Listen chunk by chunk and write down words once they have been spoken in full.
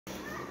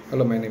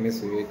Hello, my name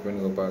is Vivek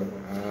Venugopal.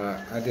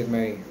 I did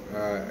my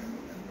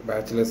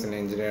bachelor's in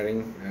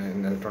engineering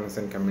in electronics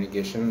and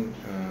communication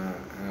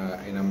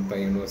in Amta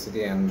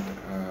University, and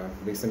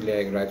recently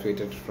I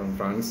graduated from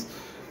France,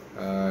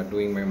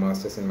 doing my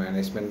master's in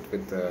management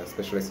with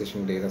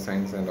specialization in data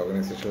science and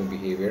organizational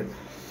behavior.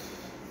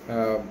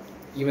 Uh,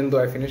 Even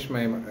though I finished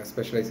my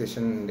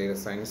specialization in data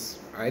science,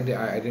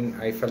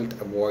 I felt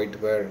a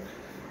void where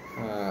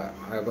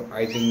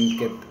I didn't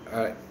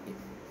get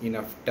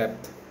enough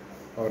depth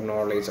or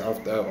knowledge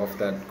of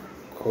that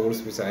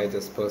course which I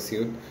just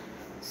pursued.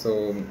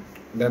 So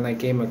then I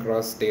came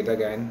across Data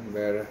Gyan,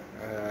 where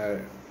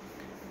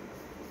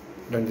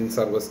Ranjan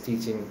sir was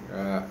teaching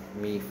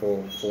me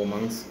for 4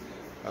 months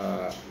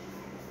uh,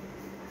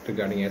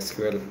 regarding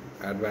SQL,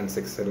 Advanced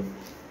Excel,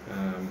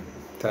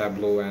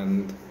 Tableau,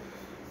 and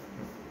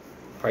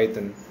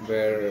Python,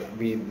 where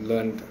we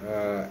learned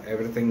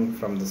everything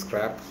from the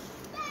scrap,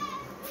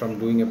 from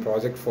doing a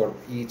project for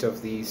each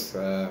of these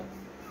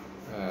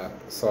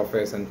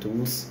softwares and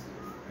tools.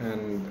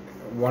 And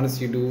once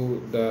you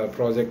do the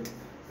project,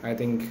 I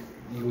think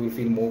you will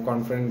feel more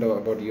confident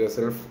about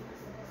yourself.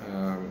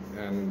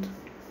 And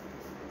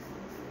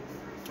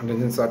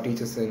Ranjan sir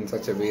teaches in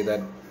such a way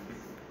that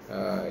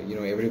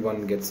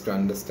everyone gets to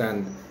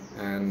understand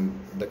and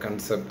the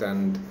concept,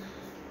 and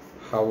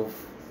how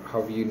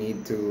you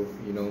need to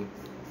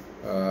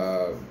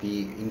be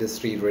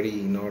industry ready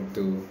in order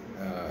to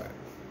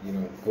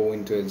go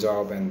into a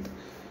job and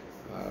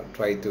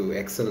try to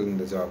excel in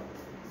the job,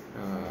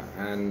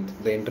 and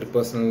the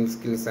interpersonal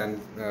skills and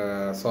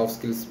soft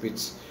skills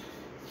which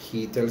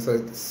he tells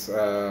us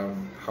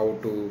how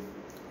to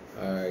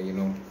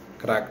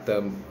crack the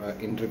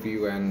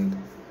interview, and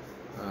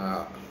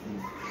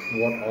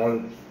what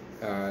all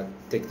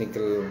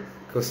technical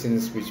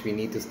questions which we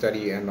need to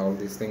study, and all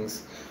these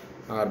things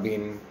are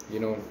being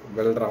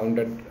well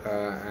rounded,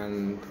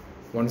 and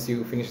once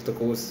you finish the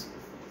course,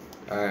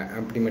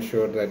 I'm pretty much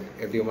sure that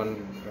everyone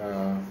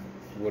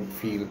would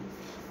feel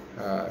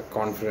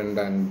confident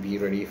and be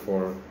ready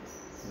for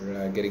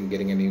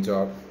getting a new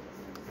job.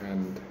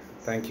 And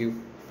thank you.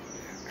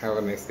 Have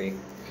a nice day.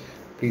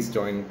 Please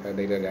join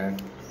DataGyan.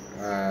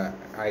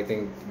 I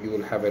think you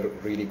will have a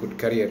really good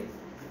career,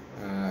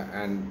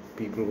 and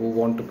people who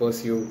want to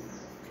pursue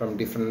from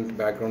different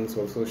backgrounds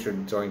also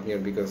should join here,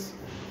 because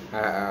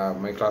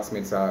my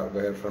classmates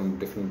were from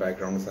different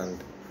backgrounds,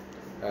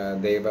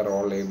 and they were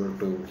all able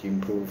to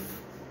improve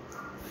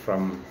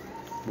from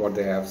what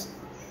they have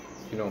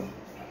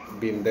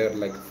been there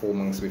like 4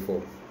 months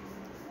before.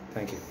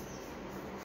 Thank you.